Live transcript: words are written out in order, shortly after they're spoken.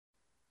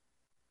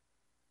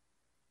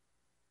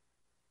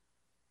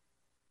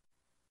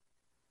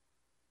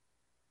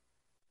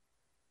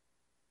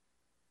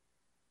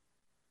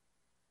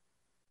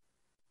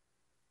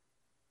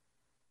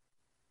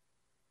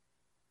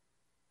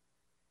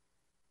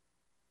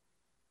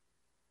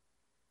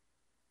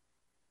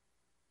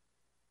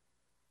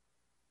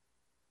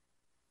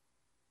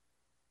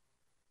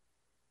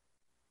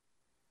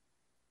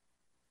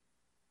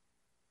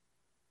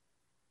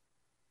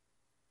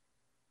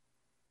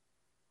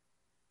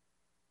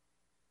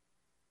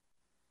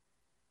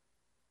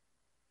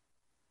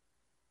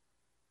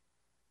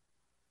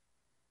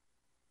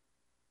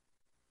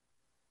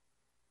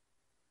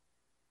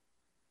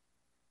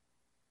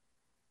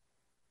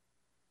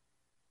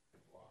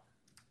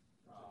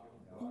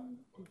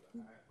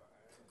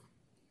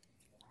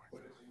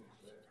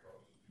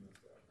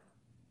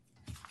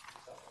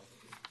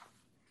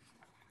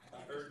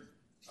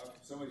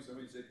somebody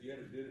said, yeah,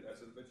 it did it. I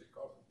said, I bet you it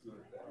cost them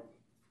 $200,000.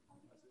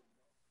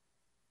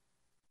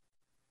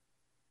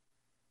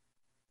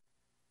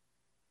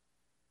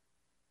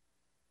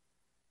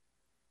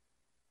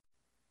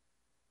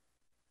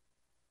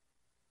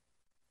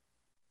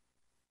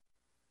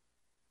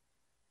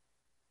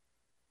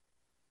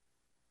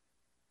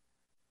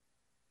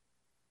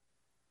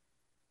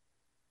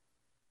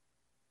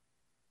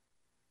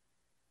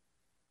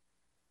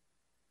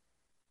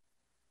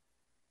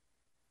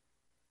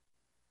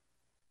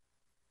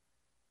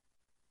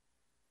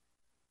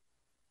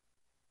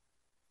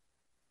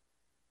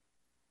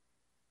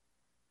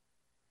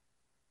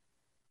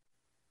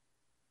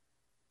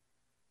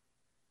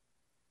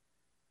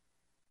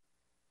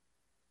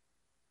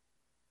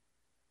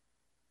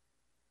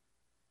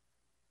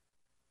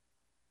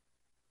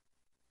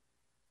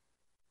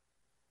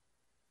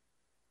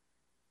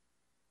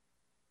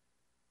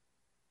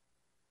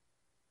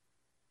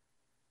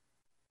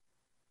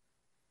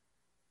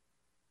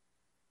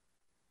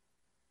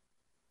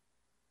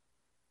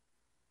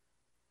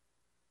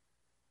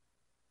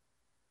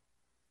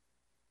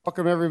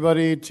 Welcome,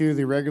 everybody, to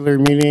the regular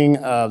meeting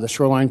of the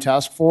Shoreline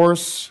Task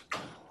Force.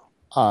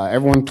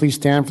 Everyone, please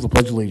stand for the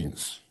Pledge of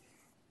Allegiance.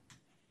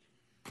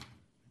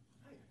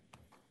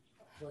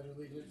 Pledge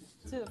allegiance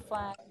to the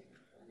flag of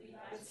the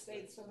United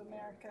States of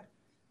America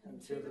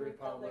and to the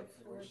republic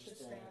for which it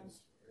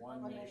stands,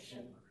 one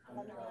nation,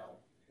 under God,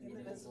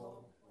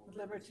 indivisible, with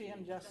liberty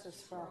and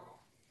justice for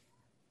all.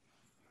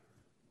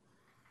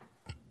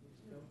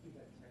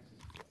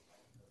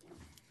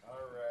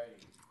 All right.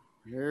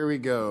 Here we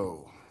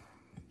go.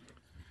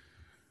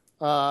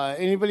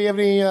 Anybody have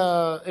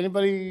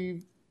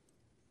anybody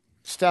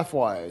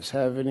staff-wise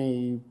have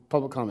any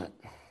public comment?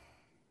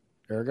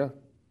 Erica?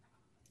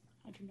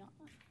 I do not.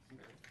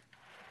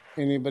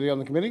 Anybody on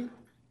the committee?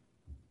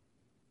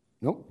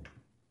 Nope.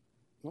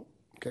 Nope.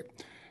 Okay.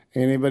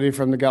 Anybody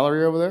from the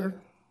gallery over there?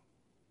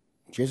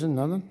 Jason,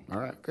 nothing? All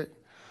right, okay.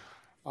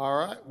 All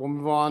right, we'll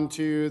move on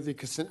to the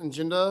consent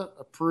agenda.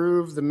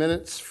 Approve the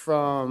minutes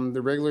from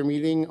the regular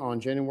meeting on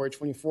January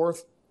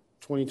 24th,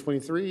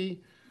 2023.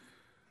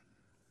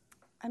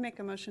 I make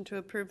a motion to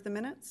approve the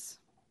minutes.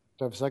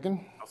 Do I have a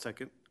second? I'll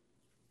second.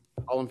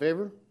 All in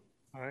favor?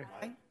 Aye.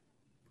 Aye.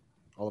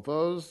 All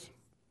opposed?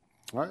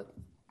 All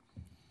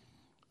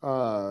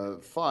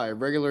right.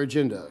 5, regular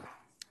agenda.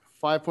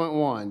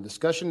 5.1,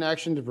 discussion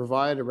action to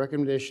provide a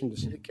recommendation to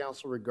City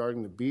Council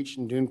regarding the beach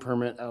and dune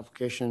permit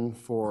application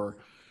for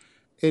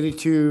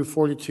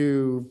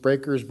 8242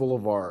 Breakers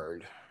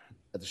Boulevard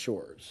at the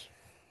Shores.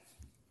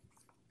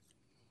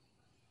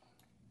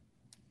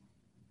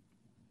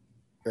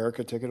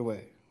 Erica, take it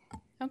away.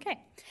 Okay.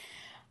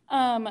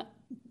 Alrighty.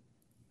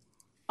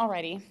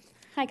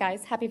 Hi,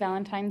 guys. Happy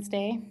Valentine's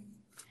Day.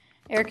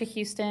 Erica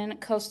Houston,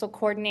 Coastal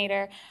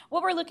Coordinator.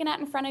 What we're looking at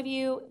in front of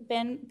you,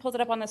 Ben pulled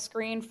it up on the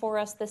screen for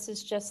us. This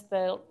is just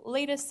the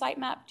latest site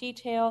map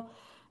detail.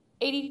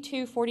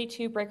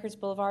 8242 Breakers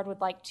Boulevard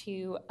would like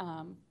to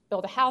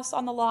build a house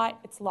on the lot.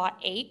 It's lot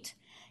 8.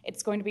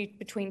 It's going to be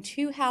between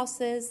 2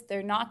 houses.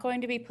 They're not going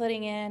to be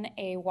putting in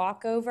a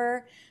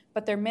walkover,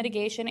 but their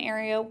mitigation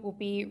area will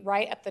be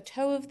right at the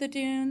toe of the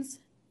dunes,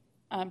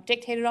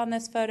 dictated on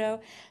this photo.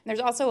 And there's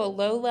also a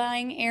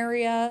low-lying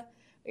area.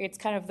 It's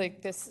kind of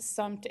like this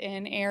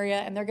sumped-in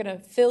area, and they're going to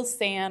fill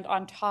sand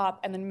on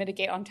top and then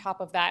mitigate on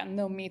top of that, and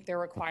they'll meet their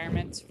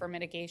requirements for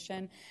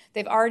mitigation.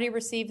 They've already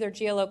received their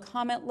GLO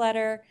comment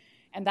letter,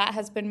 and that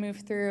has been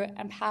moved through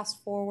and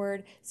passed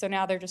forward. So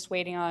now they're just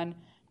waiting on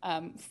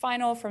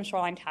final from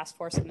Shoreline Task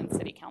Force and then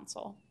City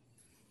Council.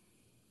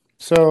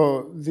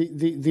 So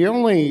the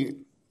only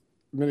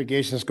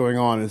mitigation that's going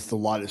on is the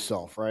lot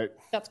itself, right?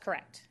 That's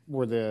correct.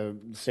 Where the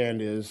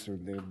sand is, or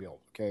they built,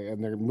 okay?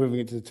 And they're moving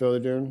it to the toe of the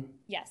dune?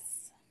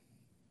 Yes.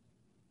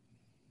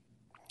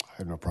 I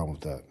have no problem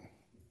with that.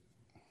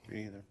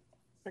 Me either.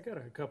 I got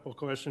a couple of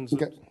questions.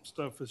 Okay.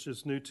 Stuff that's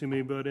just new to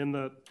me, but in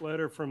the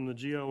letter from the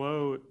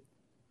GLO, it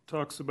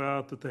talks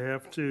about that they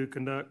have to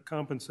conduct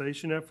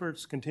compensation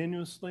efforts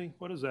continuously.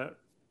 What does that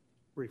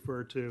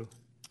refer to?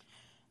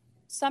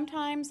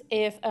 Sometimes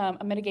if a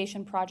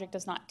mitigation project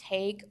does not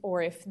take,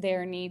 or if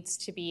there needs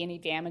to be any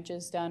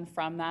damages done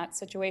from that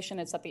situation,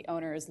 it's that the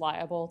owner is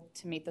liable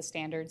to meet the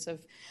standards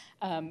of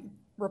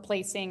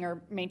replacing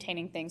or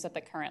maintaining things at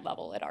the current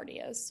level it already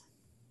is.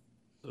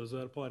 So does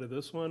that apply to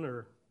this one,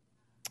 or?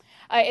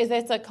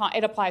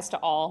 It applies to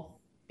all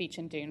beach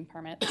and dune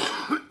permits.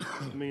 What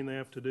does it mean they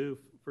have to do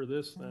for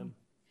this then?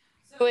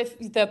 So if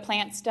the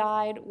plants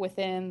died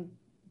within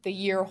the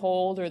year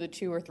hold or the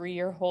 2 or 3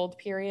 year hold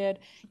period,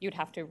 you'd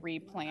have to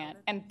replant,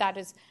 and that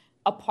is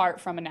apart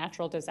from a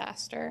natural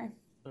disaster.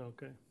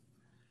 Okay.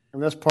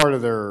 And that's part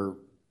of their,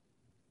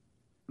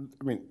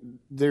 I mean,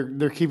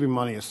 they're keeping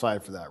money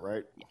aside for that,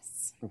 right?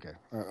 Yes. Okay.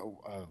 I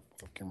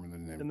can't remember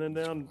the name. And then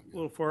down a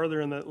little farther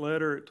in that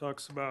letter, it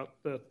talks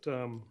about that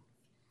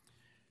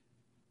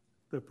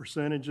the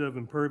percentage of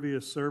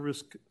impervious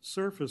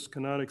surface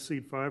cannot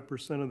exceed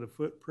 5% of the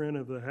footprint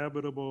of the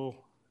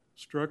habitable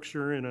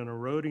structure in an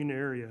eroding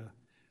area.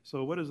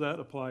 So what does that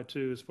apply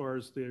to as far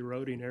as the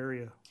eroding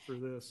area for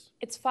this?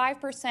 It's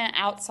 5%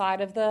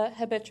 outside of the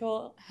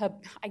habitual,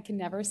 I can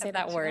never say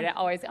that word.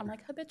 I'm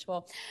like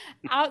habitual.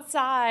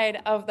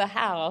 Outside of the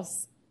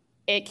house,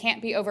 it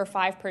can't be over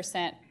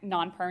 5%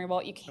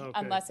 non-permeable. You can't, Okay.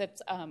 unless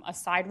it's a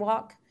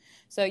sidewalk.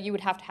 So you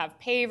would have to have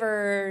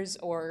pavers,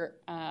 or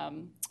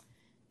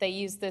they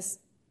use this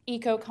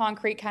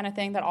eco-concrete kind of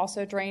thing that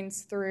also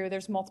drains through.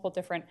 There's multiple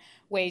different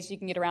ways you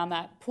can get around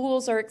that.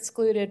 Pools are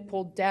excluded,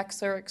 pool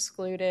decks are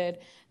excluded.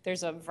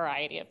 There's a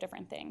variety of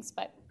different things,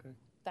 but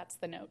that's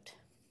the note.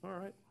 All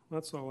right,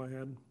 that's all I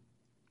had.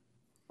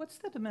 What's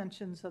the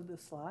dimensions of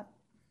this lot?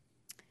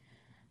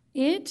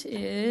 It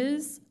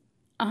is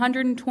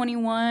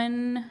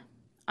 121.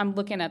 I'm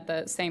looking at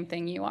the same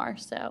thing you are.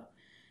 So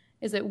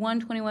is it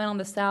 121 on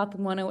the south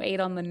and 108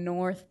 on the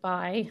north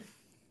by,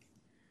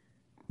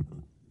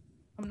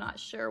 I'm not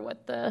sure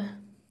what the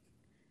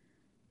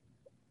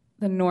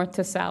north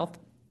to south,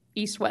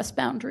 east-west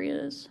boundary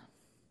is.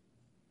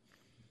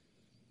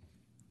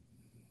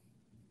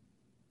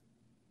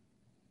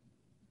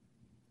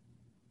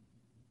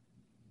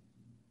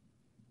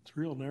 It's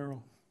real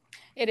narrow.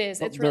 It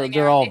is. It's They're- really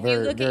they're narrow. all If very-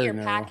 you look very at your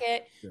narrow.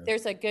 packet, Yeah.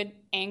 there's a good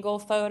angle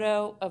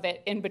photo of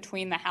it in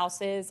between the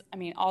houses. I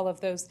mean, all of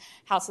those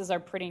houses are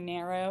pretty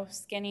narrow,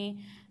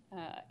 skinny.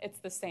 It's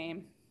the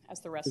same as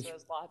the rest of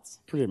those lots.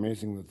 Pretty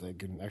amazing that they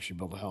can actually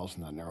build a house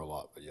in that narrow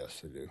lot, but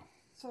yes, they do.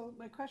 So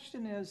my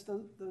question is,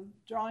 the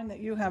drawing that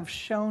you have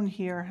shown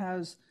here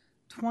has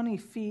 20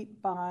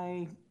 feet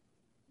by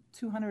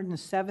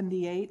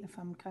 278, if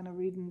I'm kind of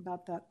reading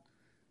about that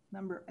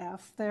number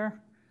F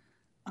there.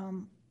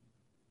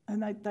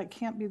 And that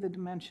can't be the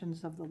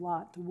dimensions of the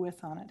lot, the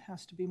width on it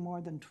has to be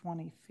more than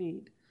 20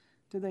 feet.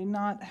 Do they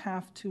not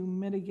have to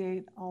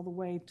mitigate all the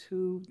way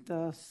to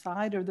the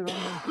side, or they're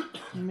only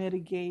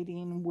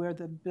mitigating where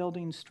the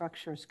building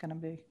structure is going to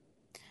be?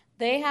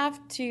 They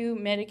have to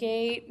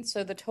mitigate,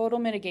 so the total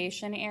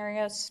mitigation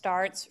area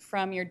starts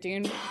from your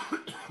dune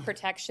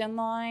protection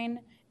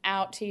line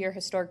out to your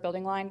historic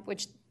building line,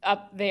 which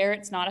up there,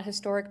 it's not a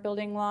historic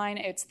building line.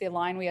 It's the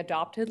line we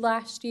adopted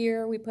last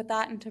year. We put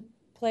that into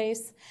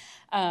place.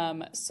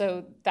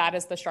 So that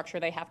is the structure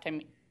they have to,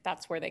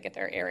 that's where they get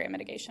their area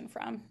mitigation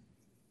from.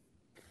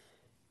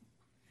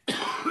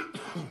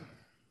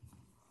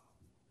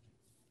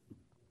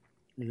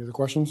 Any other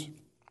questions?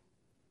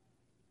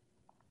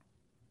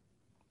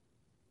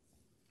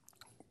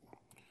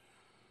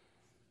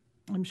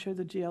 I'm sure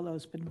the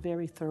GLO's been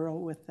very thorough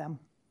with them.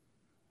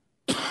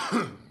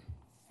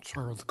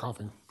 Sorry with the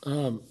coughing.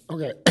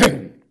 Okay.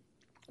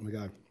 Oh my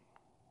God.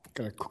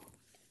 Gotta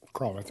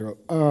crawl my throat.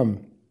 All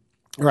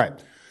right.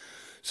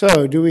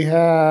 So do we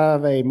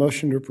have a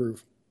motion to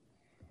approve?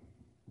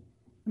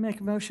 Make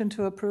a motion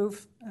to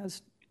approve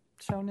as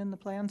shown in the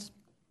plans.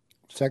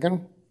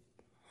 Second?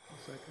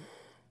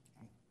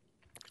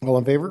 All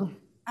in favor?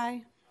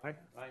 Aye. Aye.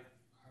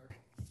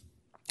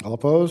 All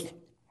opposed?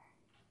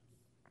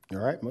 All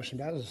right, motion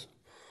passes.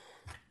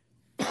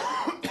 Man,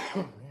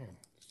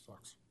 this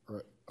sucks. All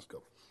right, let's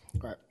go.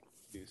 All right.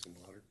 Need some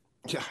water.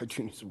 Yeah, I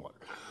do need some water.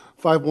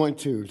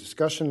 5.2,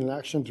 discussion and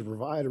action to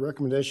provide a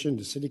recommendation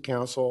to City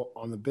Council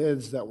on the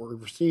bids that were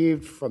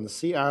received from the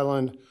Sea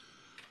Island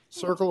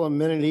Circle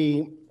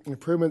Amenity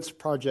Improvements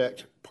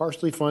Project,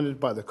 partially funded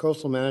by the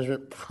Coastal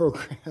Management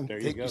Program. There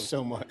you Thank go. you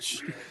so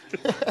much.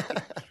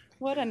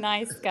 What a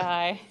nice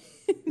guy.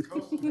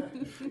 Coastal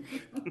Management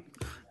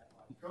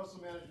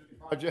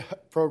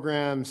Project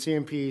Program,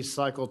 CMP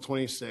Cycle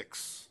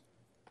 26.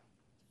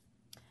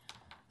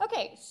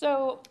 Okay,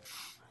 so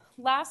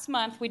last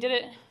month we did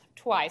it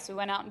twice. We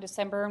went out in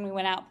December and we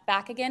went out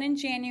back again in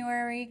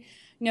January.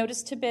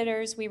 Notice to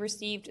bidders, we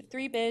received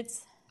 3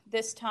 bids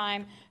this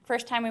time.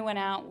 First time we went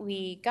out,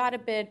 we got a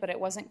bid, but it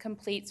wasn't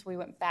complete, so we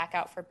went back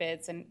out for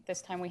bids, and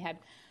this time we had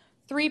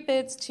 3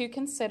 bids to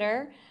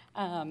consider.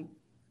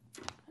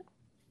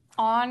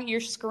 On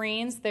your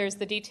screens, there's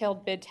the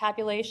detailed bid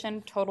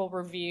tabulation, total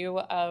review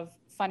of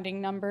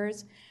funding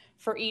numbers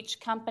for each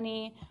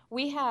company.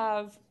 We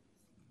have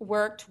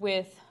worked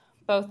with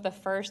both the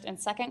first and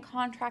second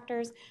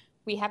contractors.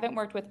 We haven't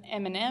worked with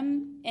N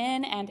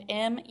and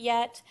M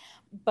yet,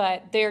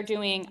 but they're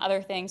doing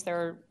other things.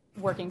 They're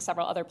working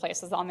several other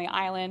places on the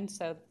island,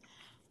 so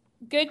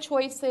good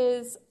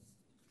choices.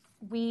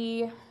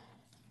 We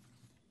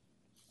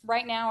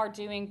right now are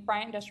doing,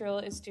 Bryant Industrial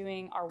is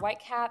doing our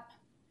Whitecap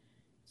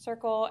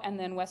Circle, and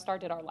then Westar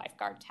did our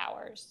lifeguard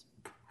towers.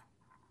 So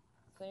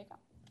there you go.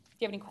 Do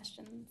you have any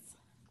questions?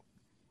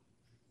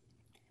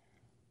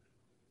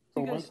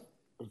 You guys-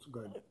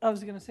 Go ahead. I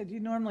was going to say, do you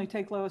normally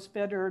take lowest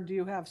bid, or do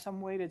you have some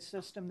weighted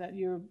system that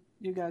you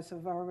guys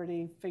have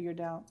already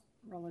figured out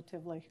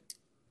relatively?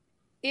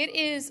 It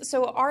is,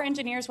 so our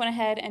engineers went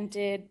ahead and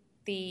did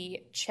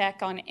the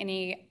check on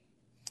any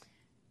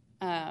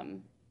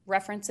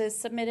references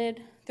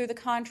submitted through the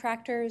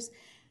contractors.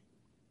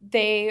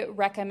 They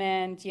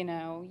recommend,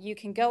 you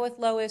can go with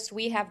lowest.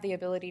 We have the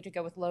ability to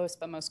go with lowest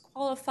but most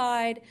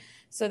qualified.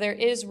 So there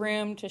is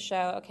room to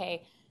show,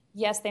 okay,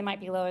 yes, they might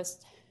be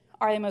lowest.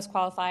 Are they most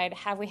qualified?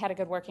 Have we had a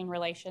good working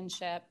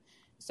relationship?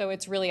 So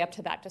it's really up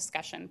to that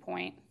discussion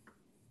point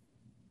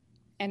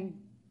and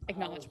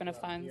acknowledgement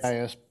of funds.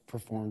 BIS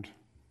performed.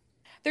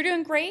 They're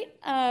doing great.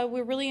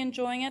 We're really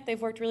enjoying it.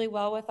 They've worked really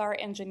well with our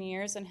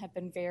engineers and have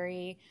been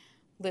very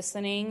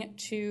listening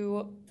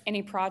to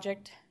any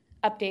project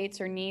updates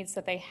or needs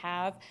that they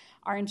have.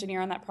 Our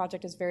engineer on that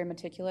project is very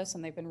meticulous,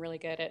 and they've been really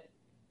good at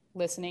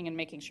listening and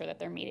making sure that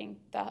they're meeting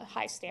the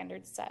high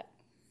standards set.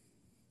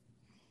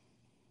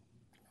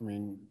 I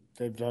mean,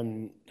 they've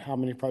done how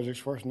many projects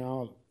for us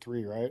now?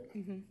 3, right?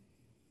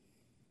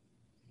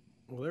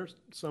 Well, they're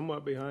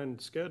somewhat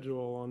behind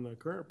schedule on the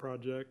current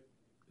project.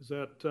 Is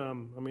that,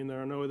 I mean,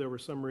 I know there were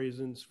some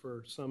reasons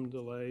for some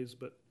delays,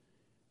 but it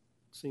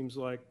seems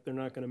like they're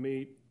not going to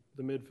meet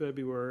the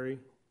mid-February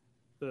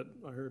that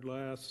I heard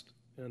last.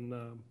 And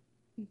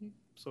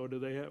so do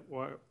they have,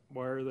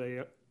 why are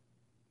they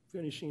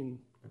finishing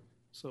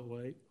so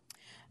late?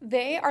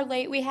 They are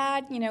late. We've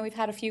had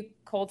a few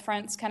cold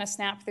fronts kind of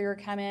snap through or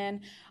come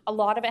in. A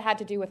lot of it had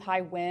to do with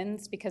high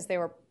winds because they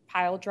were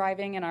pile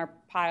driving in our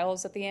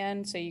piles at the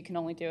end, so you can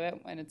only do it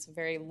when it's a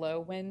very low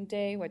wind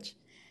day, which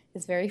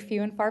is very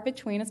few and far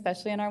between,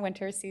 especially in our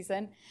winter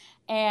season.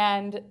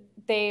 And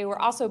they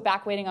were also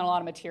back waiting on a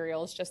lot of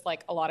materials, just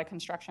like a lot of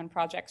construction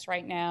projects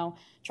right now.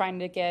 Trying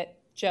to get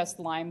just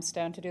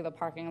limestone to do the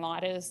parking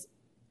lot is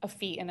a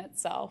feat in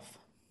itself.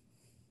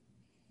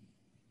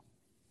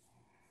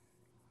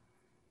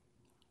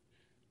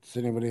 Does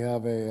anybody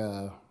have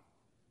a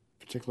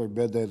particular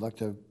bid they'd like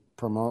to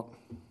promote?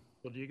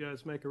 Well, do you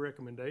guys make a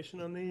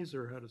recommendation on these,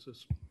 or how does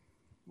this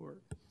work?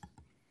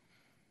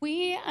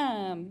 We,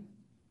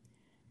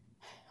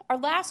 our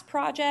last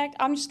project,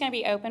 I'm just going to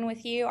be open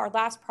with you. Our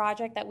last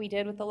project that we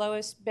did with the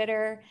lowest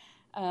bidder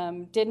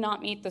did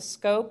not meet the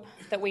scope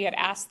that we had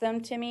asked them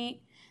to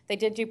meet. They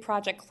did do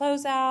project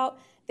closeout.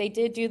 They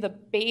did do the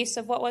base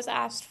of what was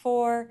asked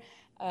for,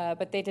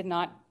 but they did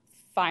not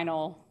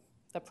final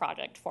the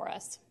project for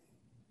us.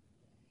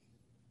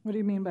 What do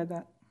you mean by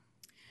that?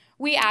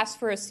 We asked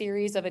for a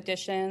series of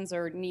additions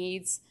or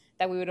needs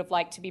that we would have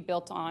liked to be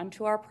built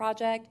onto our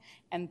project,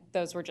 and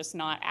those were just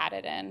not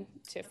added in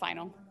to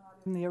final.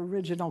 In the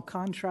original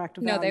contract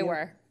value? No, they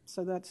were.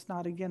 So that's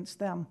not against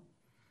them?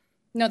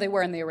 No, they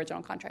were in the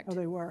original contract. Oh,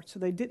 they were. So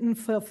they didn't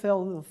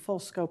fulfill the full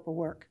scope of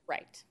work?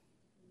 Right.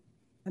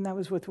 And that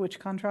was with which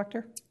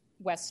contractor?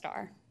 West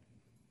Star.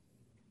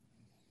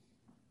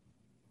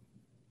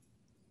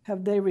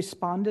 Have they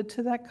responded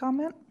to that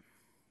comment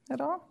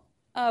at all?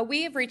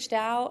 We have reached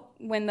out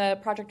when the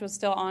project was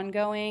still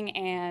ongoing,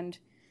 and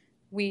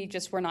we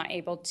just were not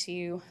able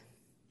to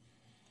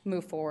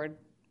move forward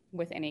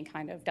with any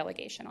kind of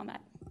delegation on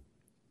that.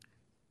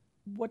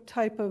 What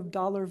type of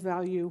dollar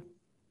value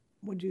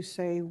would you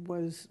say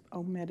was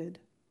omitted?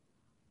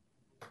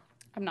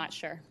 I'm not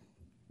sure.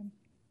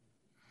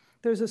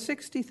 There's a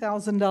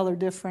 $60,000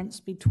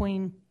 difference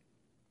between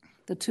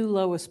the two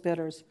lowest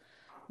bidders.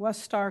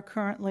 West Star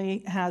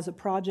currently has a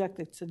project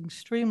that's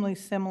extremely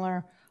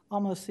similar,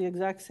 almost the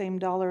exact same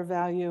dollar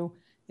value.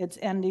 It's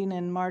ending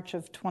in March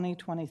of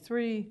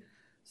 2023,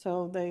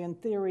 so they, in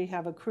theory,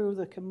 have a crew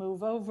that can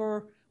move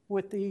over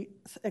with the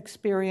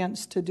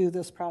experience to do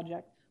this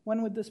project.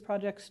 When would this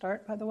project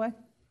start, by the way?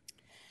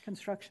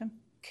 Construction?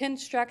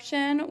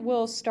 Construction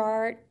will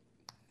start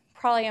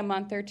probably a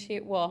month or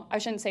two. Well, I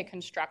shouldn't say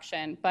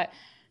construction, but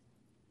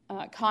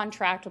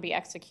contract will be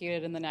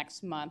executed in the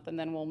next month, and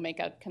then we'll make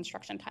a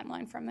construction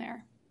timeline from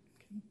there.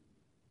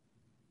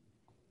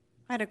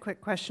 I had a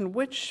quick question.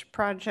 Which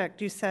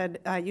project, you said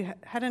you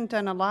hadn't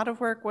done a lot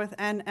of work with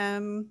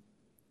NM,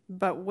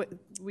 but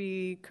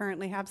we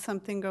currently have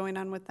something going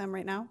on with them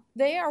right now?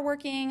 They are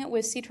working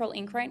with Cetrol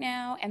Inc. right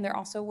now, and they're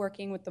also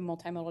working with the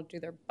multimodal to do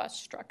their bus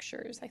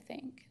structures, I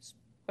think, is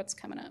what's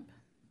coming up.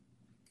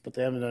 But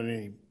they haven't done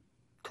any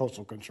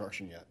coastal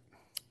construction yet.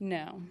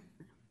 No.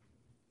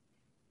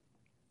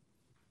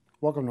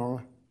 Welcome,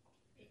 Norma.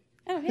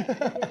 Oh, yeah.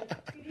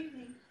 Good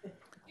evening.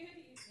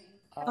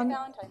 Happy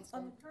Valentine's Day.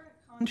 On the current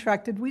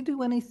contract, did we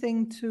do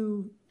anything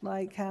to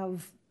like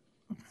have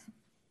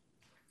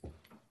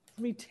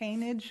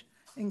retainage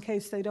in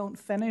case they don't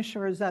finish,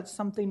 or is that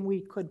something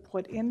we could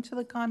put into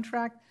the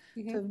contract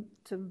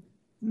to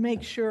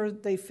make sure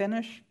they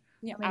finish?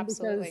 Yeah, I mean,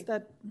 absolutely. Because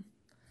that,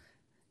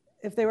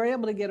 if they were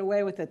able to get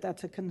away with it,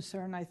 that's a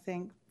concern, I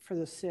think, for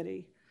the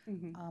city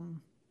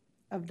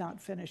of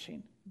not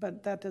finishing.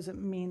 But that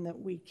doesn't mean that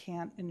we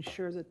can't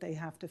ensure that they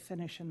have to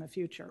finish in the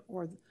future,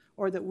 or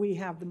that we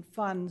have the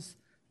funds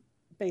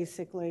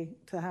basically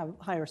to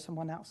hire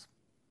someone else.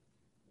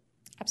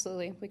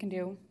 Absolutely. We can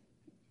do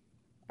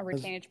a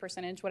retainage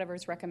percentage, whatever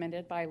is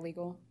recommended by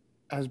legal.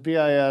 Has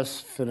BIS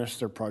finished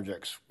their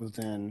projects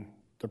within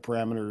the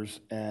parameters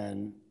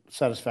and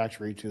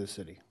satisfactory to the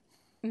city?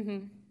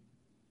 Mm-hmm.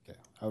 Okay,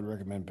 I would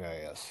recommend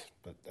BIS,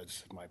 but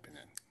that's my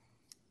opinion.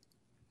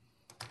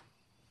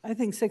 I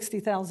think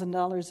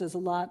 $60,000 is a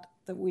lot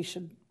that we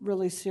should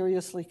really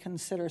seriously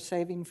consider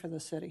saving for the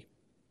city.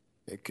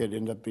 It could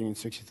end up being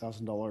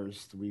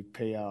 $60,000 that we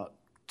pay out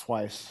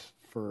twice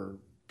for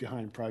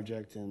behind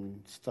project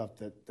and stuff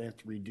that they have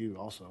to redo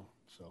also,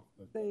 so.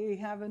 but- You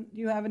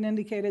haven't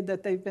indicated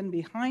that they've been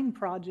behind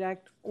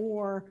project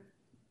or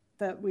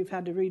that we've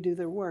had to redo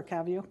their work,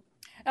 have you?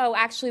 Oh,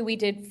 actually, we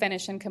did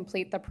finish and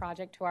complete the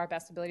project to our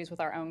best abilities with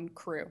our own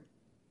crew.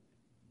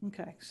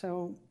 Okay,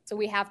 so, So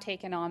we have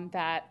taken on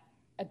that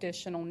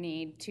additional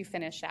need to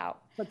finish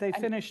out. but they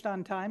finished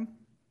on time?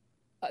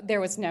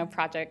 There was no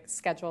project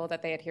schedule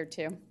that they adhered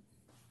to.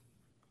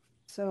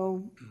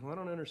 So, Well, I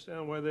don't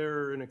understand why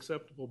they're an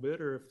acceptable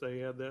bidder if they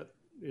had that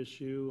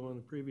issue on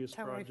the previous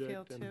That's how I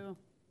feel project. too.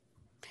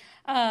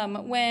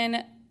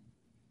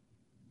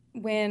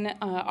 When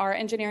our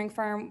engineering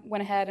firm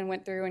went ahead and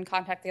went through and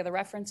contacted the other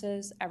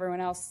references, everyone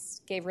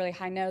else gave really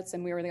high notes,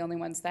 and we were the only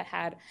ones that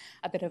had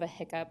a bit of a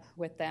hiccup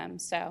with them.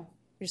 So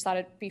we just thought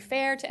it'd be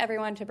fair to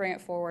everyone to bring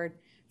it forward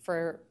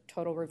for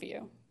total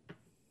review.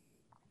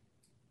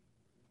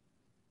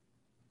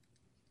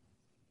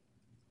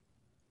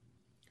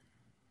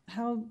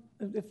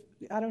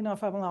 I don't know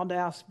if I'm allowed to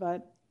ask,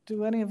 but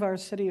do any of our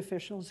city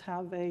officials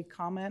have a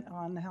comment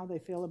on how they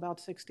feel about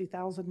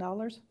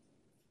 $60,000?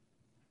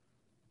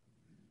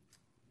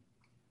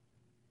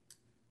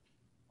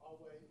 I'll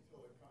wait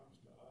until it comes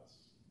to us.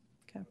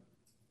 Okay.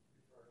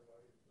 Before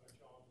let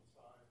y'all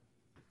decide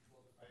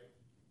what to pay.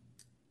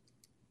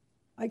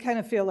 I kind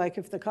of feel like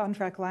if the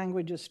contract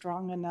language is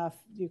strong enough,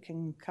 you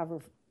can cover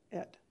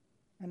it.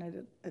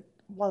 And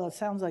while it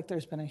sounds like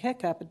there's been a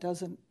hiccup, it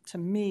doesn't, to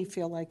me,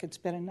 feel like it's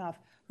been enough.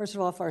 First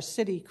of all, if our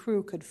city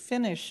crew could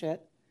finish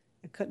it,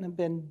 it couldn't have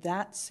been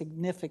that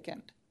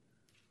significant.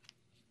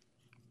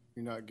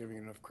 You're not giving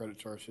enough credit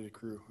to our city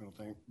crew, I don't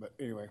think, but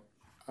anyway.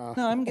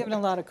 No, I'm giving a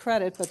lot of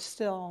credit, but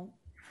still,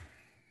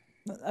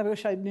 I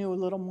wish I knew a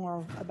little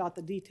more about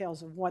the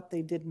details of what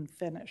they didn't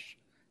finish.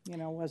 You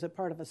know, was it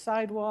part of a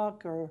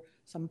sidewalk or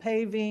some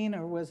paving,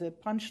 or was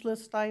it punch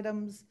list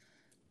items?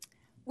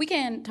 We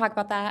can talk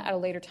about that at a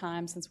later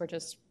time since we're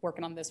just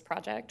working on this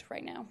project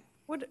right now.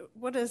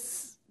 What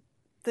is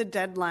the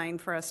deadline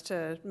for us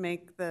to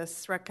make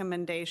this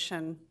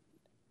recommendation?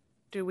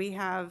 Do we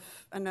have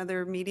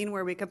another meeting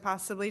where we could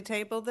possibly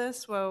table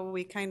this while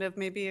we kind of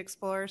maybe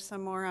explore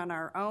some more on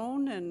our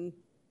own? And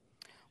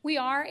We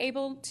are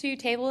able to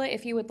table it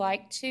if you would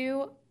like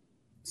to.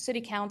 City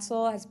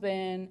Council has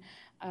been,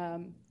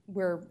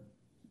 we're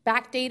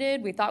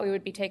backdated. We thought we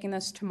would be taking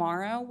this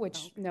tomorrow,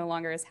 which no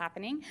longer is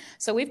happening.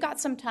 So we've got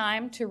some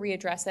time to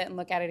readdress it and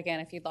look at it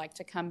again if you'd like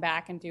to come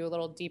back and do a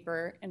little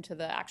deeper into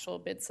the actual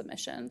bid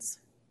submissions.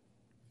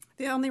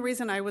 the only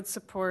reason I would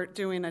support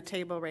doing a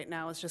table right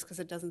now is just because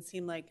it doesn't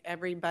seem like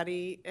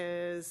everybody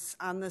is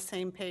on the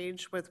same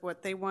page with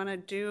what they want to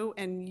do.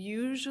 And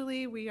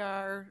usually we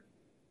are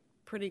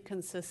pretty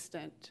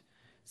consistent.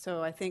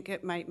 So I think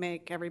it might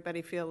make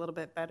everybody feel a little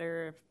bit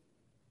better if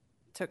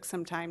took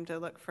some time to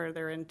look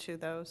further into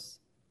those.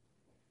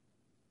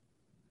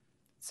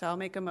 So I'll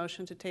make a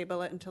motion to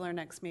table it until our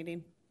next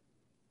meeting.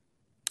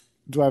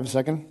 Do I have a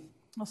second?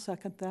 I'll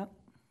second that.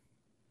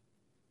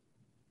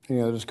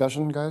 Any other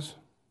discussion, guys?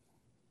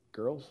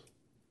 Girls?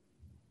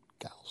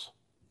 Gals?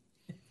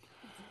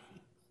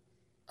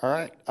 All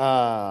right,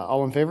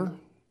 all in favor?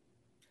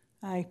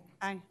 Aye.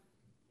 Aye.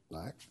 All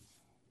right.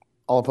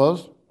 All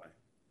opposed?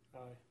 Aye.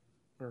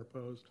 Or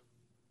opposed.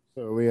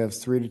 So we have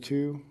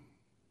 3-2.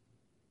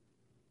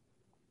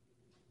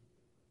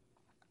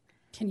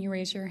 Can you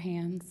raise your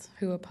hands?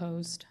 Who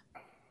opposed?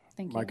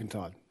 Thank you. Mike and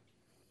Todd.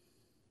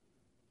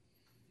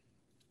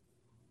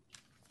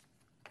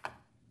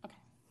 Okay.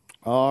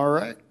 All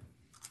right.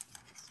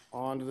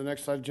 On to the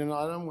next agenda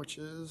item, which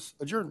is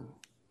adjourn.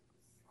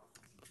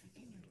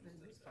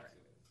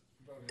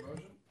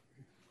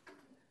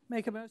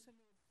 Make a motion.